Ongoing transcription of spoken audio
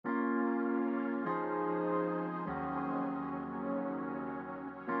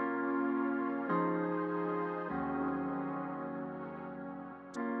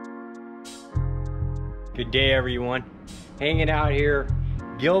Good day, everyone. Hanging out here,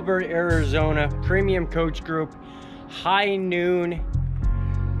 Gilbert, Arizona, Premium Coach Group, high noon.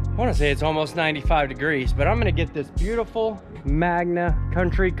 I want to say it's almost 95 degrees, but I'm going to get this beautiful Magna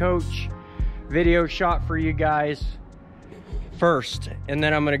Country Coach video shot for you guys first, and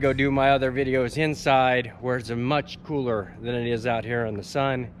then I'm going to go do my other videos inside where it's much cooler than it is out here in the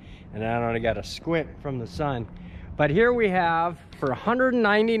sun, and I don't got to squint from the sun. But here we have, for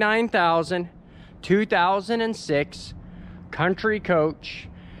 $199,000, 2006 Country Coach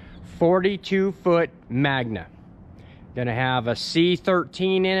 42-foot Magna. Gonna have a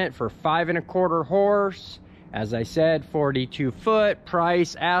C13 in it for 5.25 horse. As I said, 42 foot.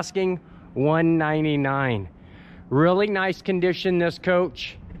 Price asking $199. Really nice condition, this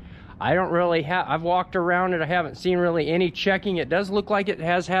coach. I don't really have, I've walked around it, I haven't seen really any checking. It does look like it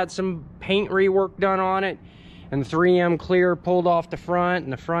has had some paint rework done on it, and the 3M clear pulled off the front,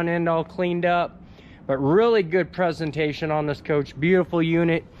 and the front end all cleaned up. But really good presentation on this coach. Beautiful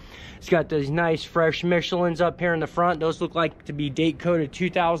unit. It's got these nice fresh Michelins up here in the front. Those look like to be date coded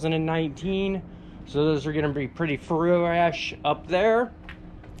 2019. So those are gonna be pretty fresh up there.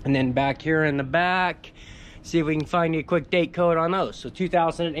 And then back here in the back, see if we can find you a quick date code on those. So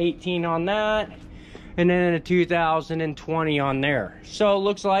 2018 on that, and then a 2020 on there. So it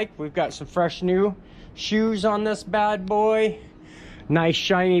looks like we've got some fresh new shoes on this bad boy. Nice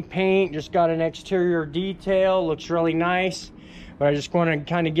shiny paint, just got an exterior detail, looks really nice. But I just want to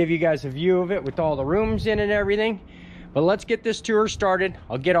kind of give you guys a view of it with all the rooms in it and everything. But let's get this tour started.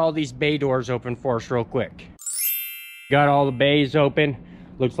 I'll get all these bay doors open for us real quick. Got all the bays open.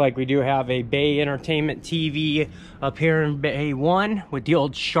 Looks like we do have a Bay Entertainment TV up here in Bay 1 with the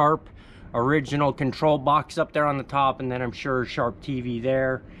old Sharp original control box up there on the top, and then I'm sure Sharp TV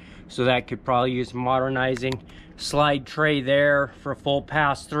there. So that could probably use modernizing. Slide tray there for a full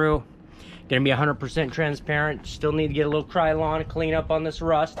pass through. Gonna be 100% transparent. Still need to get a little Krylon clean up on this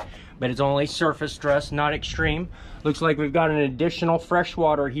rust, but it's only surface stress, not extreme. Looks like we've got an additional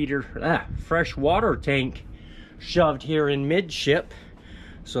freshwater heater, freshwater tank shoved here in midship.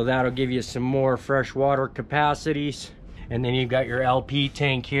 So that'll give you some more freshwater capacities. And then you've got your LP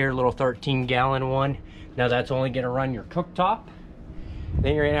tank here, little 13-gallon one. Now that's only gonna run your cooktop.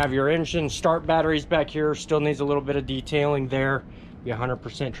 Then you're gonna have your engine start batteries back here. Still needs a little bit of detailing there. Be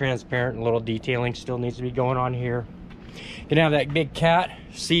 100% transparent, and a little detailing still needs to be going on here. Gonna have that big cat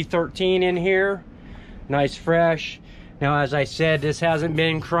C13 in here. Nice fresh. Now, as I said, this hasn't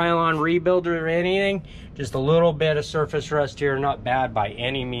been Krylon rebuild or anything. Just a little bit of surface rust here, not bad by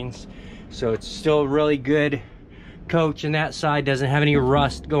any means. So it's still really good coach, and that side doesn't have any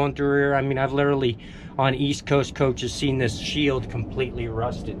rust going through here. I mean, I've literally on East Coast coaches seen this shield completely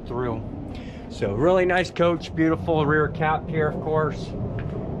rusted through. So really nice coach, beautiful rear cap here, of course.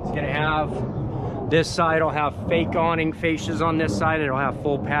 It's gonna have, this side will have fake awning fascias on this side. It'll have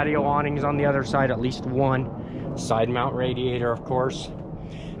full patio awnings on the other side, at least one. Side mount radiator, of course.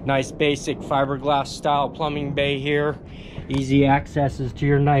 Nice basic fiberglass style plumbing bay here. Easy accesses to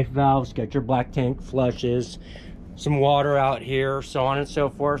your knife valves. Got your black tank flushes. Some water out here, so on and so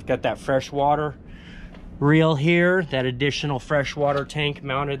forth. Got that fresh water reel here, that additional freshwater tank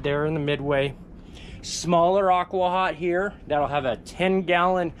mounted there in the midway. Smaller aqua hot here, that'll have a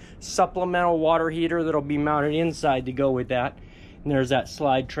 10-gallon supplemental water heater that'll be mounted inside to go with that. And there's that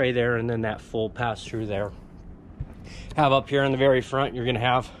slide tray there, and then that full pass through there. Have up here in the very front, you're gonna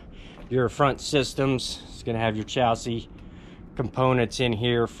have your front systems. It's gonna have your chassis components in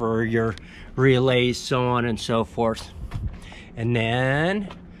here for your relays, so on and so forth. And then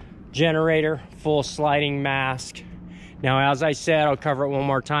generator, full sliding mask. Now, as I said, I'll cover it one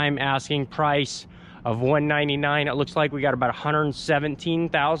more time. Asking price of $199. It looks like we got about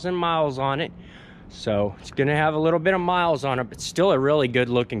 117,000 miles on it. So it's gonna have a little bit of miles on it, but still a really good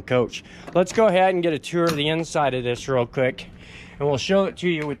looking coach. Let's go ahead and get a tour of the inside of this real quick, and we'll show it to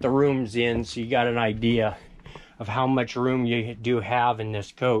you with the rooms in, so you got an idea of how much room you do have in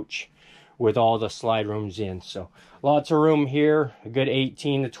this coach with all the slide rooms in. So lots of room here, a good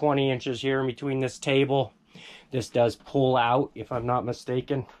 18 to 20 inches here in between this table. This does pull out, if I'm not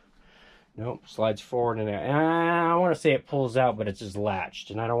mistaken. Nope, slides forward, and I want to say it pulls out, but it's just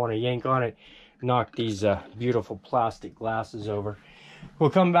latched, and I don't want to yank on it, knock these beautiful plastic glasses over. We'll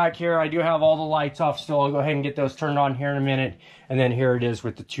come back here. I do have all the lights off still. I'll go ahead and get those turned on here in a minute. And then here it is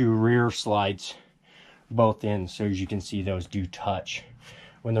with the two rear slides, both in. So as you can see, those do touch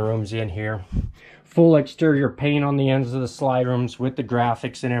when the room's in here. Full exterior paint on the ends of the slide rooms with the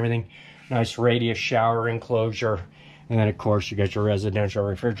graphics and everything. Nice radius shower enclosure. And then of course you got your residential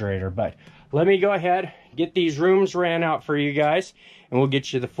refrigerator. But let me go ahead, get these rooms ran out for you guys, and we'll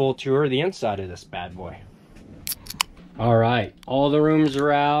get you the full tour of the inside of this bad boy. All right, all the rooms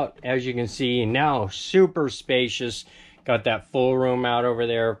are out, as you can see. Now, super spacious. Got that full room out over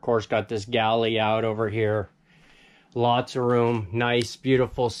there. Of course, got this galley out over here. Lots of room. Nice,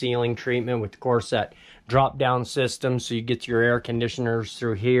 beautiful ceiling treatment with, of course, that drop-down system. So you get your air conditioners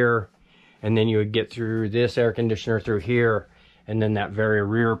through here, and then you would get through this air conditioner through here, and then that very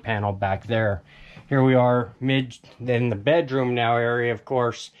rear panel back there. Here we are then the bedroom now area, of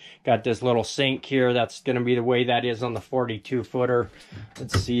course. Got this little sink here. That's going to be the way that is on the 42-footer.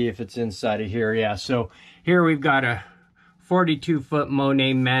 Let's see if it's inside of here. Yeah, so here we've got a 42-foot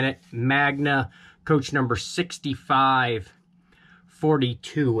Monet Magna, coach number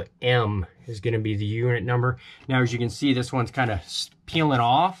 6542M is going to be the unit number. Now, as you can see, this one's kind of peeling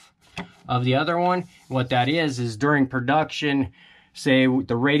off of the other one. What that is during production, say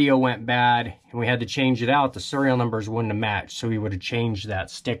the radio went bad and we had to change it out, the serial numbers wouldn't have matched, so we would have changed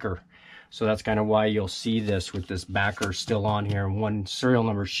that sticker. So that's kind of why you'll see this with this backer still on here and one serial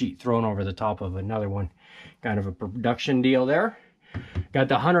number sheet thrown over the top of another one. Kind of a production deal there. Got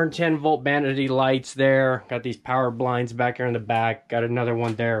the 110 volt vanity lights there. Got these power blinds back here in the back. Got another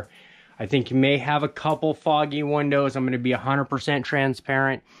one there. I think you may have a couple foggy windows. I'm going to be 100%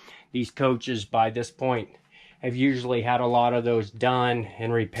 transparent. These coaches by this point have usually had a lot of those done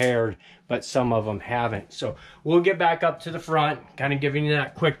and repaired, but some of them haven't. So we'll get back up to the front, kind of giving you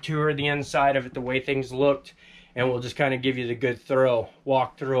that quick tour of the inside of it, the way things looked, and we'll just kind of give you the good thorough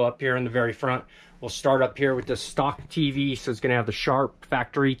walkthrough up here in the very front. We'll start up here with the stock TV, so it's going to have the Sharp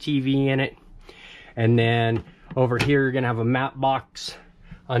factory TV in it. And then over here, you're going to have a map box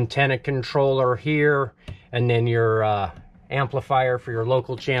antenna controller here, and then your amplifier for your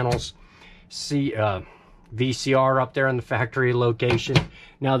local channels. VCR up there in the factory location.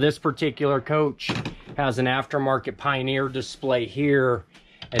 Now, this particular coach has an aftermarket Pioneer display here,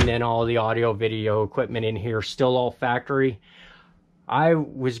 and then all the audio video equipment in here, still all factory. I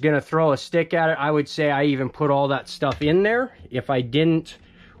was going to throw a stick at it. I would say I even put all that stuff in there. If I didn't,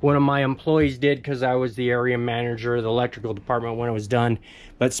 one of my employees did, because I was the area manager of the electrical department when it was done.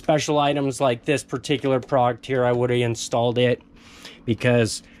 But special items like this particular product here, I would have installed it,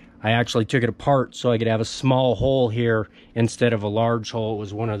 because I actually took it apart so I could have a small hole here instead of a large hole. It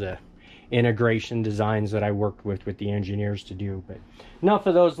was one of the integration designs that I worked with the engineers to do. But enough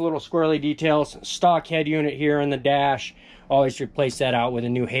of those little squirrely details. Stock head unit here in the dash. Always replace that out with a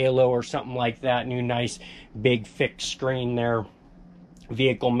new halo or something like that. New nice big fixed screen there.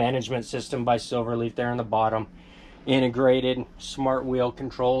 Vehicle management system by Silverleaf there in the bottom. Integrated smart wheel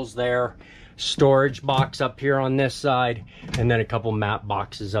controls there. Storage box up here on this side, and then a couple map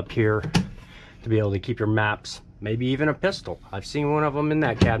boxes up here to be able to keep your maps, maybe even a pistol. I've seen one of them in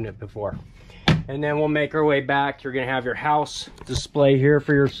that cabinet before. And then we'll make our way back. You're going to have your house display here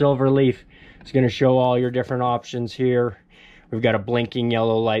for your Silverleaf. It's going to show all your different options here. We've got a blinking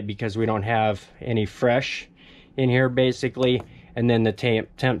yellow light because we don't have any fresh in here basically, and then the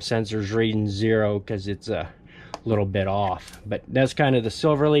temp sensor's reading 0 because it's a little bit off. But that's kind of the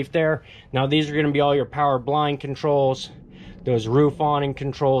Silverleaf there. Now these are going to be all your power blind controls, those roof awning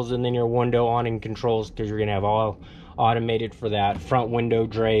controls, and then your window awning controls, because you're going to have all automated for that. Front window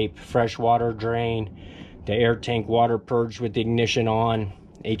drape, fresh water drain, the air tank water purge with the ignition on,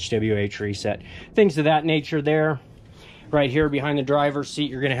 HWH reset, things of that nature there. Right here behind the driver's seat,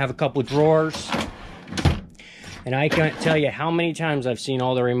 you're going to have a couple of drawers. And I can't tell you how many times I've seen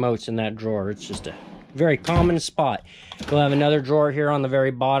all the remotes in that drawer. It's just a very common spot. We'll have another drawer here on the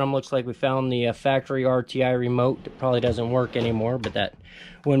very bottom. Looks like we found the factory RTI remote. It probably doesn't work anymore, but that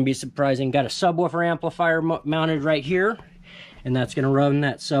wouldn't be surprising. Got a subwoofer amplifier mounted right here, and that's going to run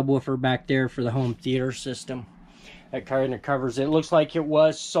that subwoofer back there for the home theater system. That kind of covers it. Looks like it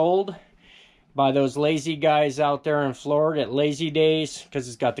was sold by those lazy guys out there in Florida at Lazy Days, because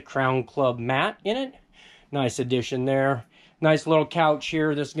it's got the Crown Club mat in it. Nice addition there. Nice little couch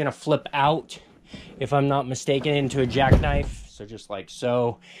here. This is going to flip out, if I'm not mistaken, into a jackknife. So just like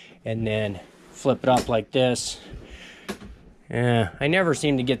so, and then flip it up like this. I never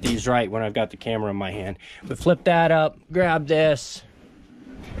seem to get these right when I've got the camera in my hand. But flip that up, grab this,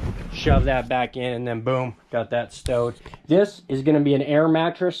 shove that back in, and then boom, got that stowed. This is going to be an air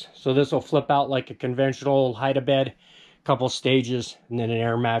mattress, so this will flip out like a conventional hide-a-bed, couple stages, and then an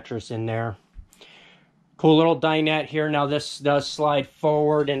air mattress in there. Cool little dinette here. Now this does slide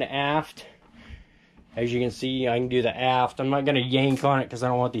forward and aft. As you can see, I can do the aft. I'm not going to yank on it because I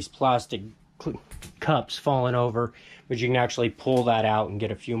don't want these plastic cups falling over, but you can actually pull that out and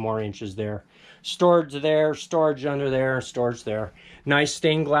get a few more inches there. Storage there, storage under there, storage there. Nice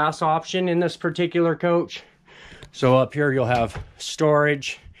stained glass option in this particular coach. So up here you'll have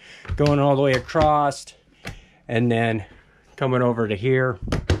storage going all the way across, and then coming over to here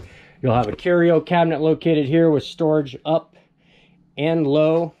you'll have a curio cabinet located here with storage up and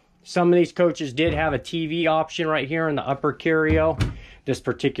low. Some of these coaches did have a TV option right here in the upper curio. This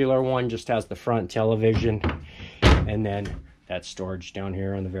particular one just has the front television, and then that storage down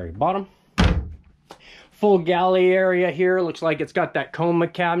here on the very bottom. Full galley area here. Looks like it's got that coma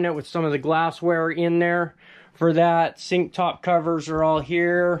cabinet with some of the glassware in there for that. Sink top covers are all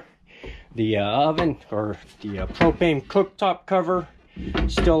here. The oven or the propane cooktop cover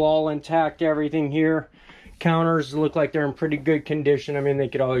still all intact, everything here. Counters look like they're in pretty good condition. I mean, they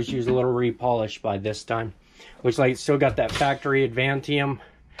could always use a little repolish by this time. Looks like it's still got that factory Advantium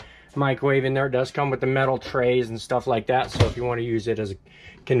microwave in there. It does come with the metal trays and stuff like that, so if you want to use it as a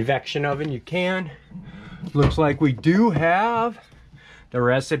convection oven, you can. Looks like we do have the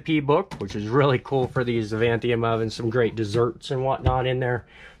recipe book, which is really cool for these Advantium ovens. Some great desserts and whatnot in there.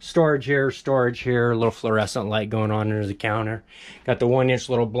 Storage here, a little fluorescent light going on under the counter. Got the 1-inch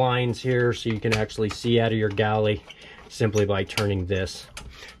little blinds here so you can actually see out of your galley simply by turning this.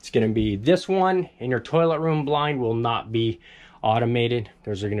 It's going to be this one, and your toilet room blind will not be automated.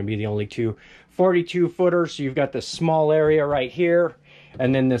 Those are going to be the only two 42 footers. So you've got this small area right here,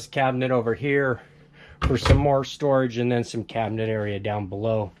 and then this cabinet over here for some more storage, and then some cabinet area down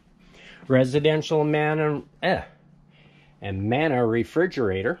below. Residential Magna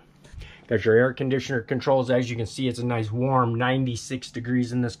refrigerator. Got your air conditioner controls. As you can see, it's a nice warm 96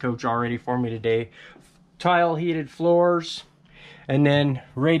 degrees in this coach already for me today. Tile heated floors, and then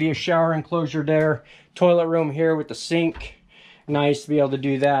radius shower enclosure there. Toilet room here with the sink. Nice to be able to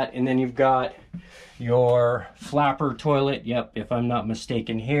do that. And then you've got your flapper toilet, yep, if I'm not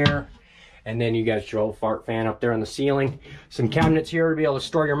mistaken, here. And then you got your old fart fan up there on the ceiling. Some cabinets here to be able to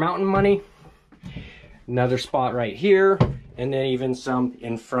store your mountain money. Another spot right here, and then even some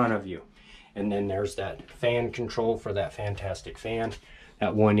in front of you. And then there's that fan control for that fantastic fan.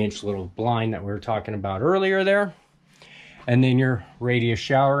 That 1-inch little blind that we were talking about earlier there. And then your radius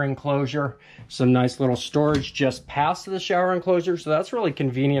shower enclosure. Some nice little storage just past the shower enclosure. So that's really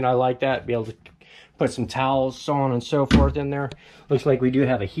convenient. I like that. Be able to put some towels, so on and so forth in there. Looks like we do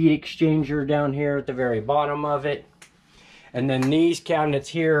have a heat exchanger down here at the very bottom of it. And then these cabinets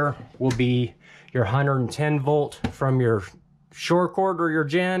here will be your 110 volt from your shore cord or your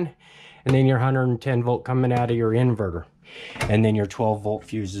gen, and then your 110 volt coming out of your inverter. And then your 12 volt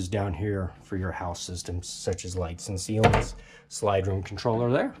fuses down here for your house systems, such as lights and ceilings. Slide room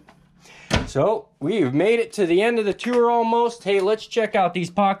controller there. So we've made it to the end of the tour almost. Hey, let's check out these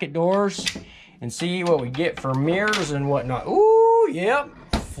pocket doors and see what we get for mirrors and whatnot. Ooh, yep,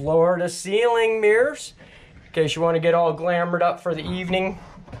 floor to ceiling mirrors. In case you want to get all glamored up for the evening.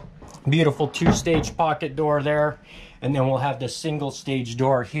 Beautiful 2-stage pocket door there. And then we'll have the single stage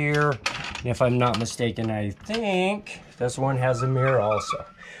door here. And if I'm not mistaken, I think this one has a mirror also.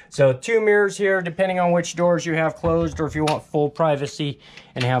 So 2 mirrors here, depending on which doors you have closed, or if you want full privacy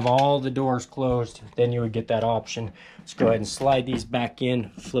and have all the doors closed, then you would get that option. Let's go ahead and slide these back in,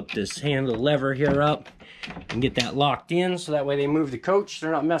 flip this handle lever here up, and get that locked in so that way they move the coach.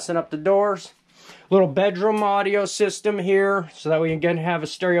 They're not messing up the doors. Little bedroom audio system here, so that we can have a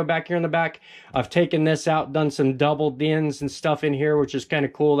stereo back here in the back. I've taken this out, done some double DINs and stuff in here, which is kind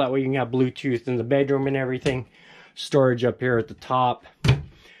of cool. That way you can have Bluetooth in the bedroom and everything. Storage up here at the top.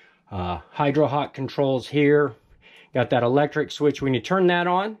 Hydronic controls here. Got that electric switch. When you turn that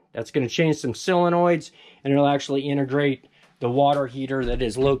on, that's going to change some solenoids, and it'll actually integrate the water heater that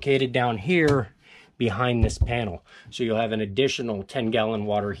is located down here behind this panel. So you'll have an additional 10-gallon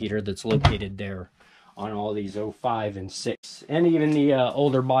water heater that's located there on all these 05 and 6, and even the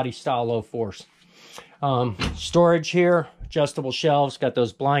older body style 04s. Storage here, adjustable shelves, got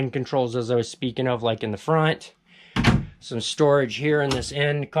those blind controls as I was speaking of, like in the front. Some storage here in this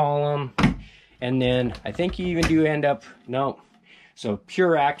end column, and then I think you even do end up, no, so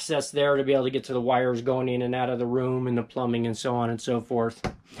pure access there to be able to get to the wires going in and out of the room and the plumbing and so on and so forth.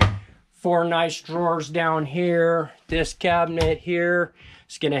 4 nice drawers down here. This cabinet here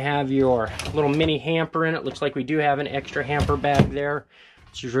is going to have your little mini hamper in it. Looks like we do have an extra hamper bag there,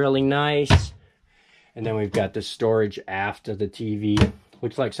 which is really nice. And then we've got the storage aft of the TV.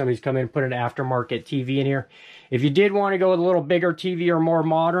 Looks like somebody's come in and put an aftermarket TV in here. If you did want to go with a little bigger TV or more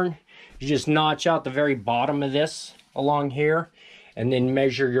modern, you just notch out the very bottom of this along here and then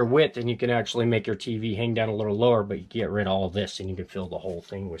measure your width, and you can actually make your TV hang down a little lower, but you get rid of all this and you can fill the whole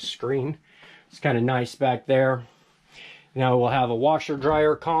thing with screen. It's kind of nice back there. Now we'll have a washer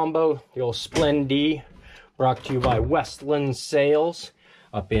dryer combo, the old Splendid, brought to you by Westland Sales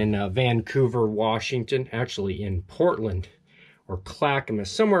up in Vancouver, Washington, actually in Portland or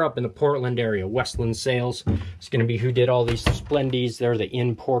Clackamas, somewhere up in the Portland area. Westland Sales is going to be who did all these Splendids. They're the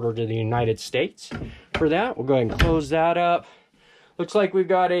importer to the United States for that. We'll go ahead and close that up. Looks like we've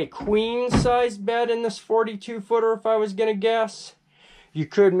got a queen size bed in this 42 footer, if I was going to guess. You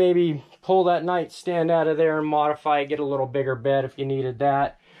could maybe pull that nightstand out of there and modify, get a little bigger bed if you needed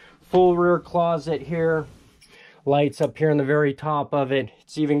that. Full rear closet here. Lights up here in the very top of it.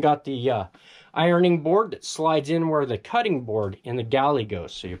 It's even got the ironing board that slides in where the cutting board in the galley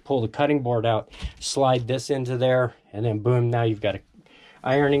goes. So you pull the cutting board out, slide this into there, and then boom, now you've got a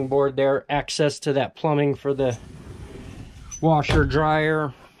ironing board there. Access to that plumbing for the washer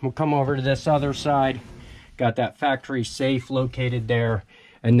dryer. We'll come over to this other side. Got that factory safe located there,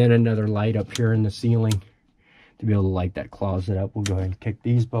 and then another light up here in the ceiling to be able to light that closet up. We'll go ahead and kick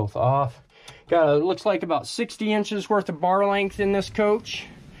these both off. Got looks like about 60 inches worth of bar length in this coach,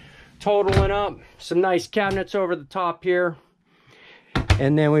 totaling up. Some nice cabinets over the top here,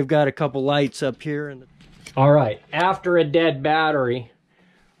 and then we've got a couple lights up here. All right, after a dead battery,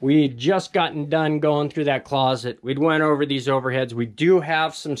 we had just gotten done going through that closet. We'd went over these overheads. We do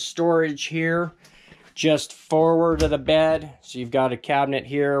have some storage here just forward of the bed. So you've got a cabinet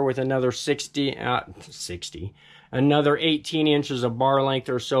here with another another 18 inches of bar length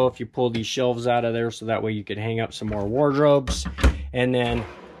or so if you pull these shelves out of there, so that way you could hang up some more wardrobes, and then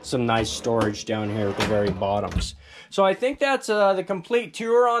some nice storage down here at the very bottoms. So I think that's the complete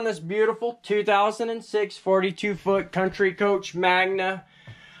tour on this beautiful 2006 42 foot Country Coach Magna.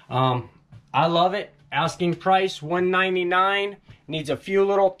 I love it. Asking price $199. Needs a few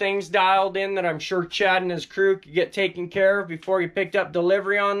little things dialed in that I'm sure Chad and his crew could get taken care of before you picked up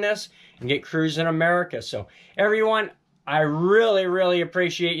delivery on this and get cruising America. So everyone, I really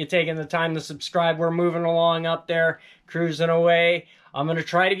appreciate you taking the time to subscribe. We're moving along up there, cruising away. I'm going to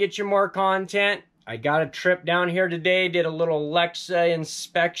try to get you more content. I got a trip down here today, did a little Alexa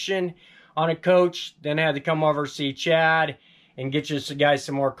inspection on a coach, then I had to come over see Chad and get you guys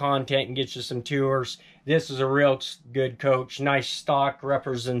some more content and get you some tours. This is a real good coach. Nice stock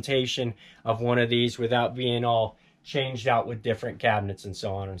representation of one of these without being all changed out with different cabinets and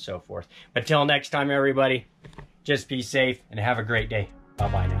so on and so forth. But till next time, everybody, just be safe and have a great day.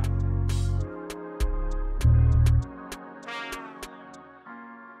 Bye-bye now.